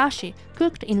sometimes dashi,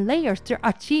 cooked in layers to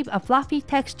achieve a fluffy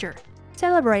texture.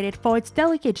 Celebrated for its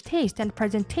delicate taste and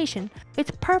presentation,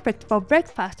 it's perfect for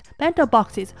breakfast, bento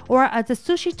boxes, or as a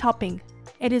sushi topping.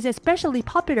 It is especially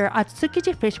popular at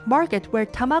Tsukiji Fish Market, where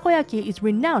tamagoyaki is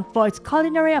renowned for its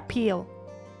culinary appeal.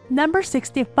 Number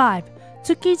 65.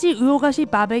 Tsukiji Uogashi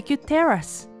Barbecue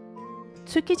Terrace.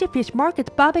 Tsukiji Fish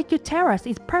Market Barbecue Terrace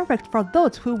is perfect for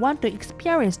those who want to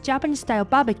experience Japanese-style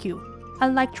barbecue.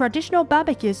 Unlike traditional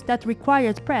barbecues that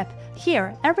requires prep,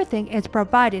 here everything is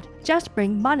provided, just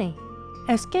bring money.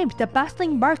 Escape the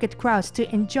bustling market crowds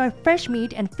to enjoy fresh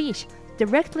meat and fish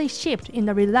directly shipped in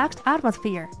a relaxed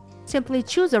atmosphere. Simply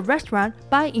choose a restaurant,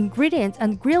 buy ingredients,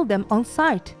 and grill them on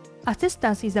site.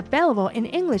 Assistance is available in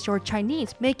English or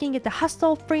Chinese, making it a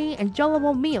hassle-free,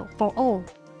 enjoyable meal for all.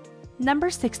 Number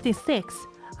 66.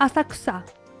 Asakusa.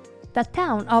 The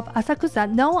town of Asakusa,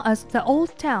 known as the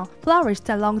Old Town, flourished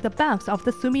along the banks of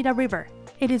the Sumida River.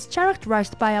 It is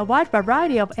characterized by a wide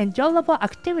variety of enjoyable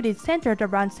activities centered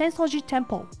around Sensoji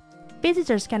Temple.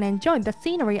 Visitors can enjoy the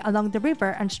scenery along the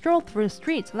river and stroll through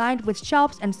streets lined with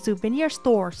shops and souvenir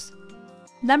stores.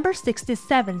 Number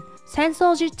 67.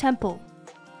 Sensoji Temple.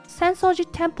 Sensoji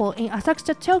Temple in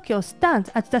Asakusa, Tokyo stands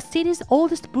as the city's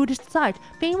oldest Buddhist site,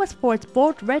 famous for its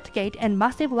bold red gate and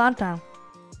massive lantern.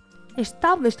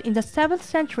 Established in the 7th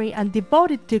century and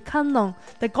devoted to Kannon,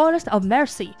 the goddess of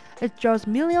mercy, it draws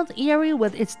millions yearly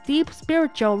with its deep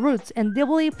spiritual roots and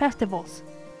Jubilee festivals.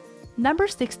 Number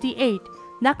 68.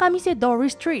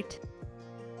 Nakamisedori Street.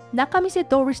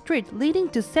 Nakamisedori Street, leading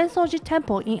to Sensoji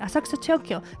Temple in Asakusa,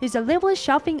 Tokyo, is a lively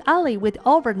shopping alley with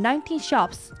over 19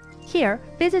 shops. Here,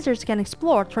 visitors can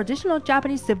explore traditional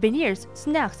Japanese souvenirs,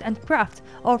 snacks, and crafts,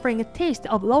 offering a taste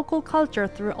of local culture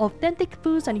through authentic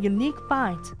foods and unique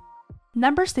finds.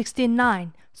 Number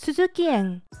 69.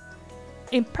 Suzuki-en.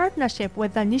 In partnership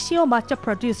with the Nishio matcha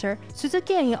producer,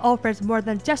 Suzuki-en offers more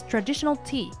than just traditional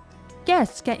tea.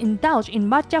 Guests can indulge in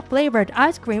matcha-flavored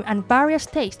ice cream and various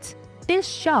tastes. This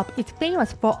shop is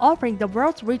famous for offering the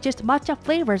world's richest matcha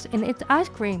flavors in its ice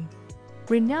cream.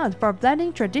 Renowned for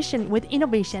blending tradition with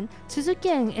innovation,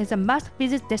 Suzuki-en is a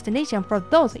must-visit destination for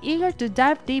those eager to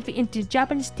dive deep into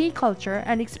Japanese tea culture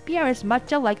and experience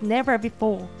matcha like never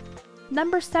before.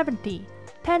 Number 70.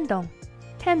 Tendon.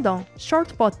 Tendon,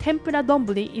 short for tempura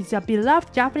donburi, is a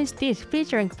beloved Japanese dish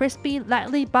featuring crispy,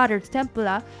 lightly buttered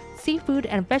tempura, seafood,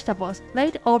 and vegetables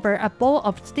laid over a bowl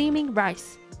of steaming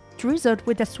rice. Drizzled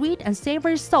with a sweet and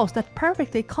savory sauce that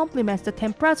perfectly complements the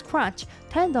tempura's crunch,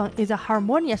 tendon is a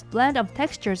harmonious blend of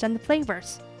textures and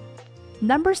flavors.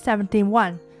 Number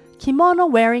 71. Kimono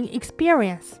wearing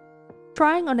experience.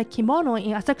 Trying on a kimono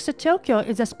in Asakusa, Tokyo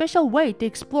is a special way to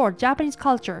explore Japanese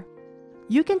culture.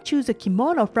 You can choose a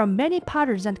kimono from many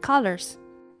patterns and colors.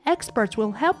 Experts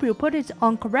will help you put it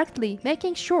on correctly,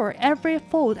 making sure every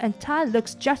fold and tie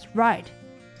looks just right.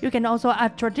 You can also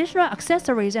add traditional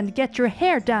accessories and get your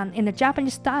hair done in a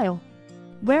Japanese style.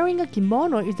 Wearing a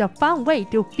kimono is a fun way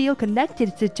to feel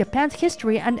connected to Japan's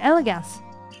history and elegance.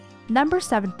 Number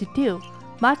 72.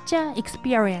 Matcha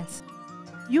experience.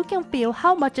 You can feel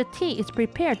how matcha tea is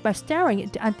prepared by stirring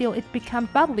it until it becomes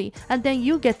bubbly, and then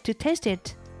you get to taste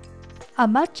it. A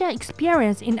matcha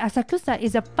experience in Asakusa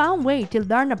is a fun way to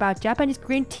learn about Japanese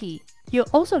green tea. You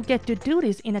also get to do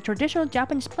this in a traditional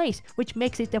Japanese place, which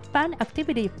makes it a fun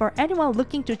activity for anyone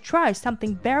looking to try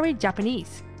something very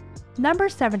Japanese. Number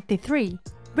 73.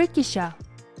 Rikisha.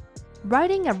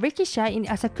 Riding a rikisha in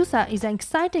Asakusa is an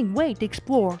exciting way to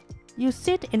explore. You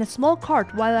sit in a small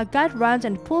cart while a guide runs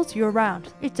and pulls you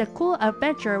around. It's a cool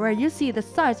adventure where you see the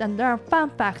sights and learn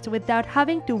fun facts without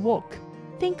having to walk.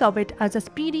 Think of it as a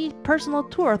speedy, personal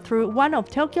tour through one of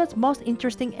Tokyo's most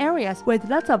interesting areas with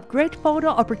lots of great photo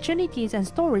opportunities and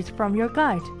stories from your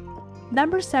guide.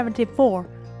 Number 74.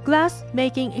 Glass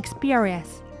making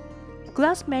experience.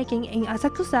 Glass making in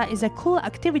Asakusa is a cool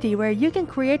activity where you can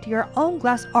create your own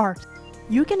glass art.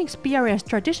 You can experience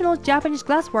traditional Japanese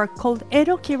glasswork called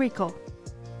Edo Kiriko.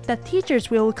 The teachers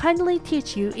will kindly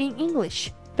teach you in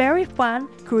English. Very fun,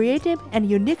 creative, and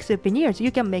unique souvenirs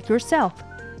you can make yourself.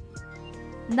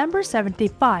 Number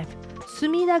 75.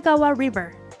 Sumidagawa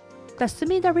River. The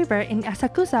Sumida River in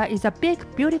Asakusa is a big,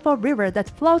 beautiful river that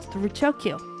flows through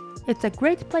Tokyo. It's a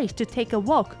great place to take a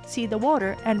walk, see the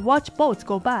water, and watch boats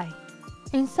go by.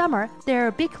 In summer, there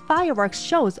are big fireworks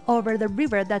shows over the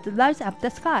river that lights up the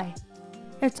sky.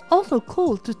 It's also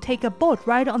cool to take a boat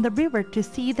ride on the river to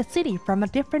see the city from a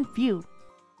different view.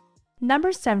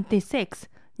 Number 76.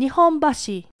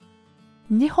 Nihonbashi.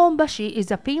 Nihonbashi is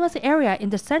a famous area in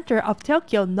the center of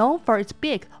Tokyo known for its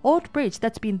big, old bridge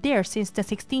that's been there since the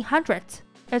 1600s.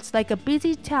 It's like a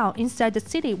busy town inside the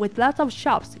city with lots of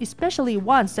shops, especially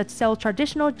ones that sell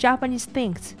traditional Japanese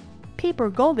things. People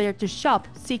go there to shop,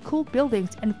 see cool buildings,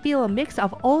 and feel a mix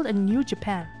of old and new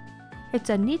Japan. It's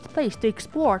a neat place to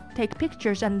explore, take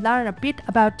pictures, and learn a bit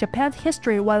about Japan's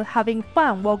history while having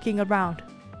fun walking around.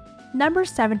 Number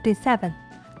 77.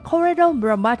 Corridor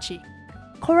Muromachi.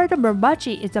 Corridor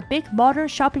Muromachi is a big modern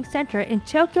shopping center in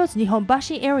Tokyo's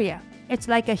Nihonbashi area. It's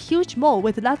like a huge mall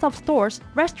with lots of stores,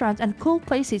 restaurants, and cool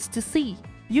places to see.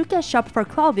 You can shop for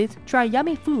clothes, try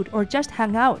yummy food, or just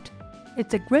hang out.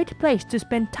 It's a great place to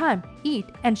spend time, eat,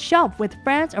 and shop with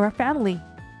friends or family.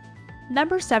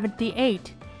 Number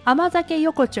 78. Amazake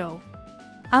Yokocho.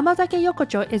 Amazake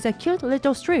Yokocho is a cute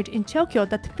little street in Tokyo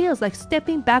that feels like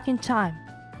stepping back in time.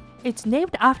 It's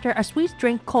named after a sweet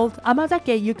drink called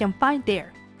amazake you can find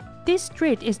there. This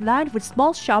street is lined with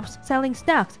small shops selling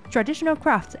snacks, traditional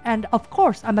crafts, and of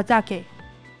course amazake.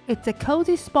 It's a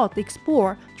cozy spot to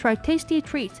explore, try tasty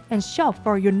treats, and shop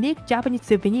for unique Japanese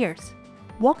souvenirs.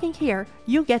 Walking here,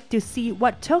 you get to see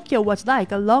what Tokyo was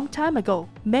like a long time ago,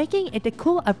 making it a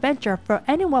cool adventure for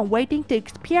anyone waiting to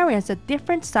experience a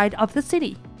different side of the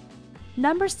city.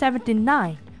 Number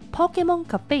 79. Pokemon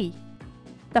Cafe.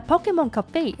 The Pokemon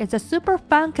Cafe is a super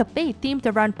fun cafe themed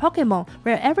around Pokemon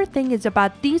where everything is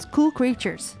about these cool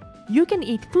creatures. You can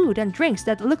eat food and drinks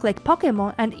that look like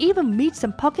Pokemon and even meet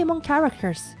some Pokemon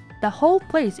characters. The whole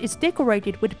place is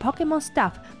decorated with Pokemon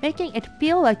stuff, making it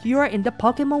feel like you're in the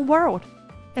Pokemon world.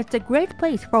 It's a great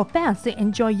place for fans to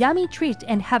enjoy yummy treats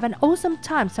and have an awesome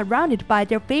time surrounded by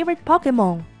their favorite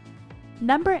Pokemon.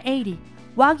 Number 80.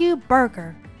 Wagyu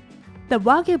Burger. The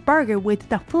Wagyu Burger with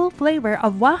the full flavor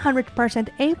of 100%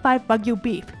 A5 Wagyu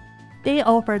beef. They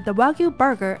offer the Wagyu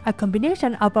Burger, a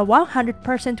combination of a 100%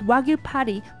 Wagyu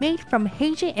patty made from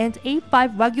Heiji and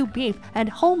A5 Wagyu beef and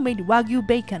homemade Wagyu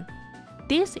bacon.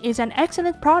 This is an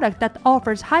excellent product that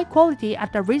offers high quality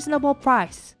at a reasonable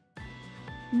price.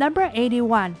 Number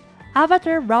 81.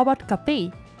 Avatar Robot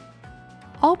Cafe.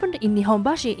 Opened in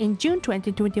Nihonbashi in June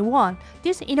 2021,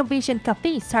 this innovation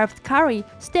cafe serves curry,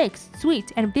 steaks,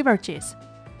 sweets, and beverages.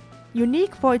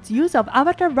 Unique for its use of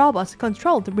avatar robots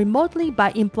controlled remotely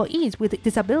by employees with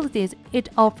disabilities, it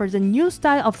offers a new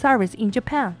style of service in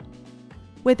Japan.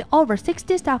 With over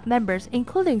 60 staff members,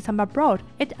 including some abroad,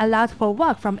 it allows for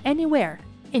work from anywhere.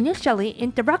 Initially,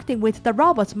 interacting with the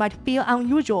robots might feel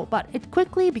unusual, but it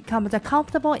quickly becomes a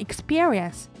comfortable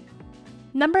experience.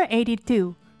 Number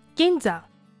 82. Ginza.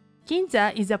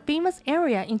 Ginza is a famous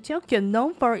area in Tokyo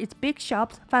known for its big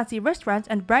shops, fancy restaurants,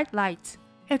 and bright lights.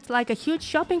 It's like a huge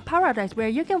shopping paradise where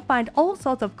you can find all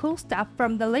sorts of cool stuff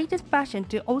from the latest fashion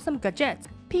to awesome gadgets.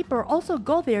 People also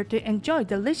go there to enjoy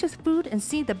delicious food and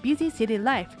see the busy city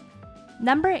life.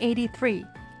 Number 83.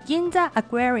 Ginza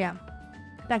Aquarium.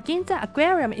 The Ginza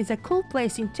Aquarium is a cool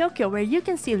place in Tokyo where you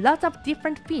can see lots of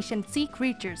different fish and sea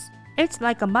creatures. It's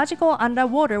like a magical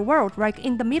underwater world right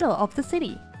in the middle of the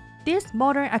city. This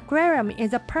modern aquarium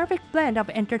is a perfect blend of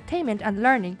entertainment and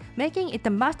learning, making it a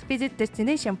must-visit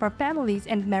destination for families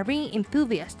and marine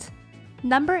enthusiasts.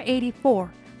 Number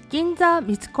 84. Ginza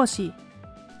Mitsukoshi.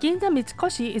 Ginza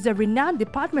Mitsukoshi is a renowned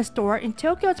department store in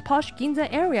Tokyo's posh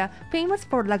Ginza area, famous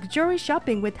for luxury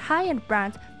shopping with high-end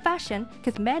brands, fashion,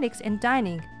 cosmetics, and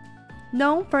dining.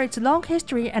 Known for its long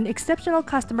history and exceptional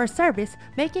customer service,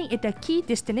 making it a key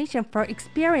destination for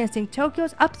experiencing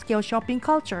Tokyo's upscale shopping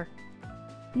culture.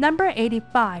 Number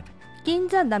 85.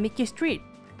 Ginza Namiki Street.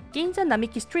 Ginza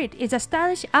Namiki Street is a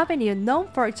stylish avenue known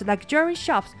for its luxury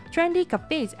shops, trendy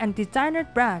cafes, and designer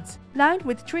brands. Lined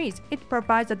with trees, it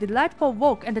provides a delightful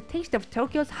walk and a taste of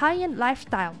Tokyo's high-end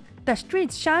lifestyle. The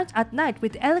street shines at night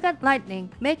with elegant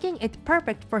lighting, making it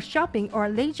perfect for shopping or a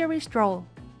leisurely stroll.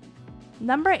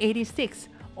 Number 86.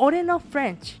 Ueno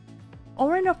French.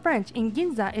 Ueno French in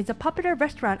Ginza is a popular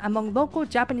restaurant among local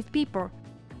Japanese people.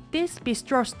 This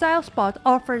bistro-style spot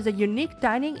offers a unique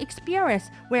dining experience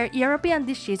where European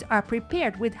dishes are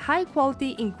prepared with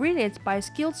high-quality ingredients by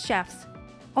skilled chefs.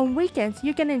 On weekends,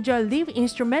 you can enjoy live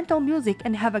instrumental music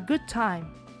and have a good time.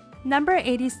 Number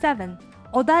 87.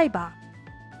 Odaiba.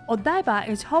 Odaiba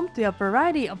is home to a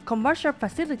variety of commercial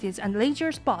facilities and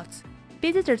leisure spots.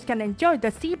 Visitors can enjoy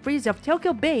the sea breeze of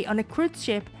Tokyo Bay on a cruise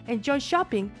ship, enjoy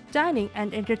shopping, dining,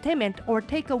 and entertainment, or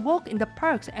take a walk in the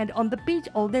parks and on the beach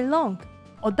all day long.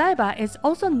 Odaiba is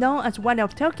also known as one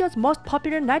of Tokyo's most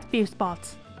popular night view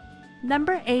spots.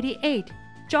 Number 88.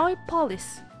 Joy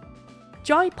Palace.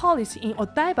 Joy Palace in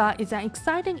Odaiba is an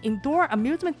exciting indoor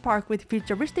amusement park with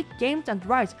futuristic games and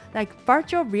rides like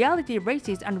virtual reality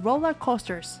races and roller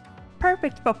coasters.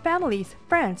 Perfect for families,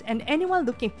 friends, and anyone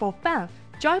looking for fun,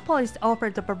 Joy Palace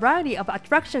offers a variety of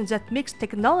attractions that mix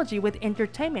technology with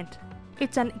entertainment.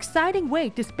 It's an exciting way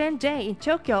to spend day in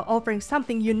Tokyo, offering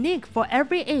something unique for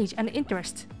every age and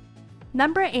interest.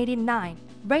 Number 89.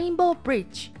 Rainbow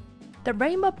Bridge. The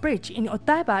Rainbow Bridge in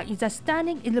Odaiba is a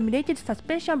stunning illuminated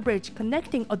suspension bridge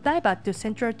connecting Odaiba to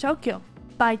central Tokyo.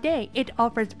 By day, it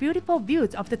offers beautiful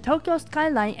views of the Tokyo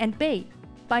skyline and bay.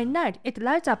 By night, it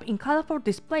lights up in colorful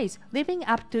displays, living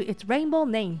up to its rainbow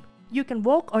name. You can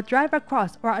walk or drive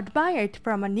across or admire it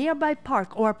from a nearby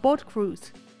park or boat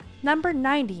cruise. Number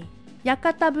 90.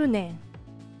 Yakatabune.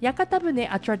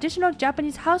 Yakatabune are traditional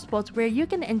Japanese houseboats where you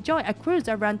can enjoy a cruise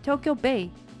around Tokyo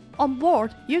Bay. On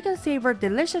board, you can savor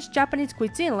delicious Japanese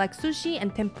cuisine like sushi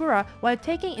and tempura while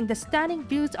taking in the stunning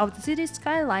views of the city's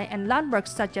skyline and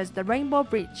landmarks such as the Rainbow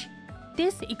Bridge.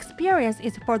 This experience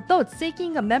is for those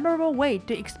seeking a memorable way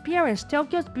to experience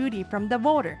Tokyo's beauty from the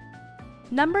water.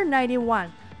 Number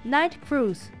 91. Night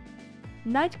Cruise.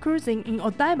 Night cruising in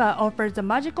Odaiba offers a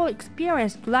magical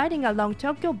experience gliding along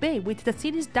Tokyo Bay with the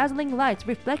city's dazzling lights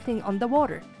reflecting on the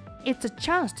water. It's a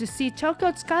chance to see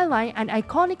Tokyo's skyline and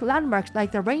iconic landmarks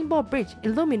like the Rainbow Bridge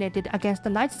illuminated against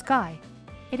the night sky.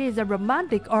 It is a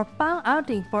romantic or fun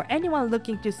outing for anyone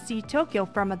looking to see Tokyo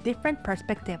from a different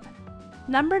perspective.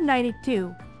 Number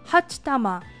 92.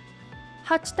 Hachitama.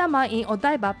 Hachitama in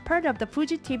Odaiba, part of the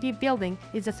Fuji TV building,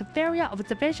 is a superior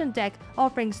observation deck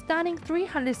offering stunning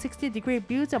 360-degree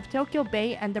views of Tokyo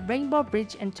Bay and the Rainbow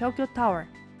Bridge and Tokyo Tower.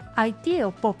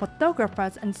 Ideal for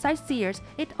photographers and sightseers,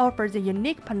 it offers a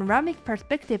unique panoramic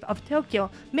perspective of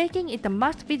Tokyo, making it a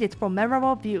must-visit for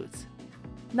memorable views.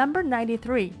 Number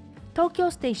 93. Tokyo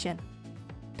Station.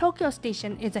 Tokyo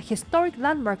Station is a historic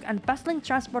landmark and bustling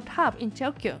transport hub in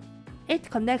Tokyo. It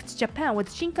connects Japan with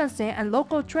Shinkansen and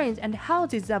local trains and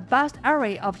houses a vast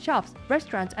array of shops,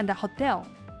 restaurants, and a hotel.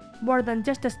 More than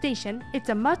just a station, it's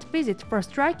a must-visit for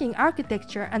striking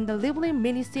architecture and the lively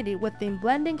mini-city within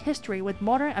blending history with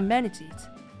modern amenities.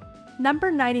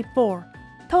 Number 94.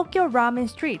 Tokyo Ramen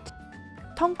Street.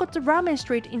 Tonkotsu Ramen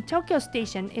Street in Tokyo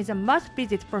Station is a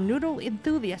must-visit for noodle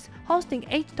enthusiasts, hosting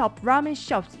 8 top ramen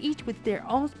shops each with their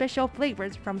own special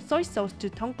flavors from soy sauce to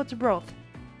tonkotsu broth.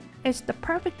 It's the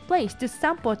perfect place to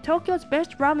sample Tokyo's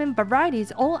best ramen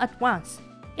varieties all at once.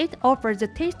 It offers a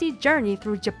tasty journey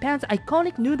through Japan's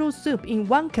iconic noodle soup in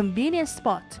one convenient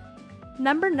spot.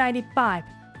 Number 95.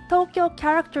 Tokyo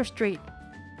Character Street.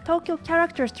 Tokyo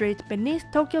Character Street beneath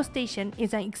Tokyo Station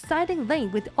is an exciting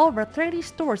lane with over 30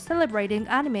 stores celebrating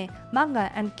anime, manga,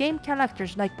 and game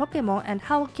characters like Pokemon and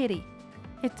Hello Kitty.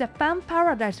 It's a fun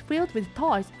paradise filled with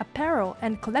toys, apparel,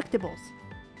 and collectibles.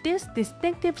 This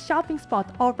distinctive shopping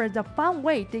spot offers a fun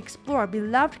way to explore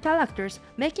beloved characters,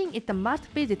 making it a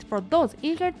must-visit for those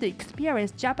eager to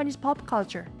experience Japanese pop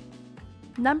culture.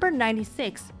 Number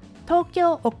 96.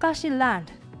 Tokyo Okashi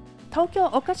Land. Tokyo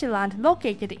Okashi Land,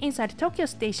 located inside Tokyo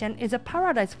Station, is a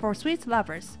paradise for sweets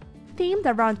lovers. Themed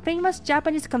around famous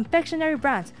Japanese confectionery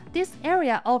brands, this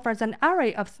area offers an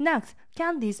array of snacks,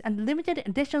 candies, and limited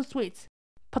edition sweets.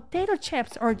 Potato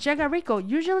chips or jagariko,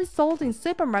 usually sold in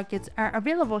supermarkets, are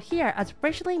available here as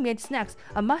freshly made snacks,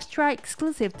 a must-try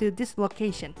exclusive to this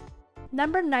location.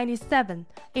 Number 97.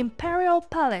 Imperial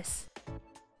Palace.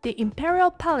 The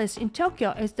Imperial Palace in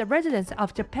Tokyo is the residence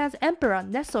of Japan's emperor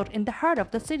nestled in the heart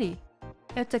of the city.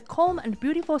 It's a calm and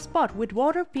beautiful spot with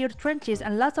water-filled trenches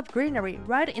and lots of greenery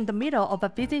right in the middle of a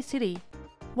busy city.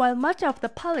 While much of the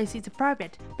palace is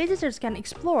private, visitors can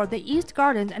explore the East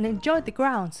Gardens and enjoy the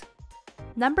grounds.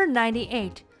 Number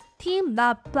 98. Team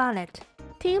Lab Planet.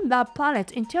 Team Lab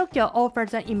Planet in Tokyo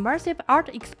offers an immersive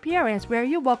art experience where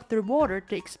you walk through water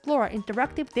to explore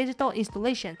interactive digital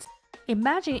installations.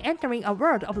 Imagine entering a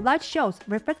world of light shows,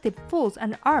 reflective pools,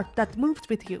 and art that moves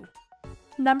with you.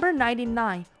 Number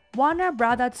 99. Warner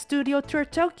Brothers Studio Tour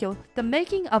Tokyo, the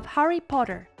making of Harry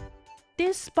Potter.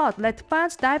 This spot lets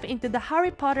fans dive into the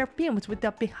Harry Potter films with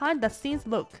a behind-the-scenes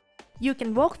look. You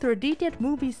can walk through detailed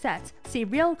movie sets, see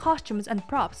real costumes and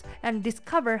props, and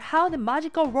discover how the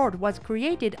magical world was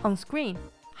created on screen.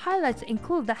 Highlights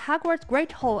include the Hogwarts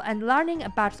Great Hall and learning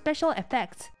about special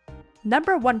effects.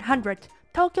 Number 100.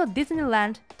 Tokyo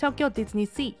Disneyland, Tokyo Disney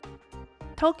Sea.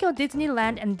 Tokyo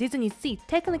Disneyland and Disney Sea,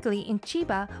 technically in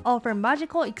Chiba, offer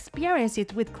magical experiences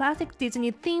with classic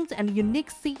Disney themes and unique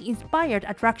sea-inspired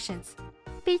attractions.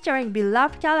 Featuring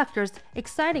beloved characters,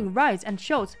 exciting rides and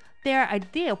shows, they are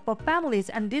ideal for families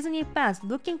and Disney fans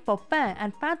looking for fun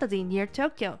and fantasy near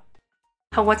Tokyo.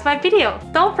 How was my video?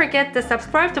 Don't forget to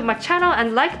subscribe to my channel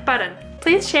and like button.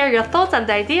 Please share your thoughts and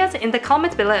ideas in the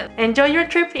comments below. Enjoy your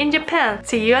trip in Japan.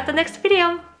 See you at the next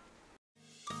video.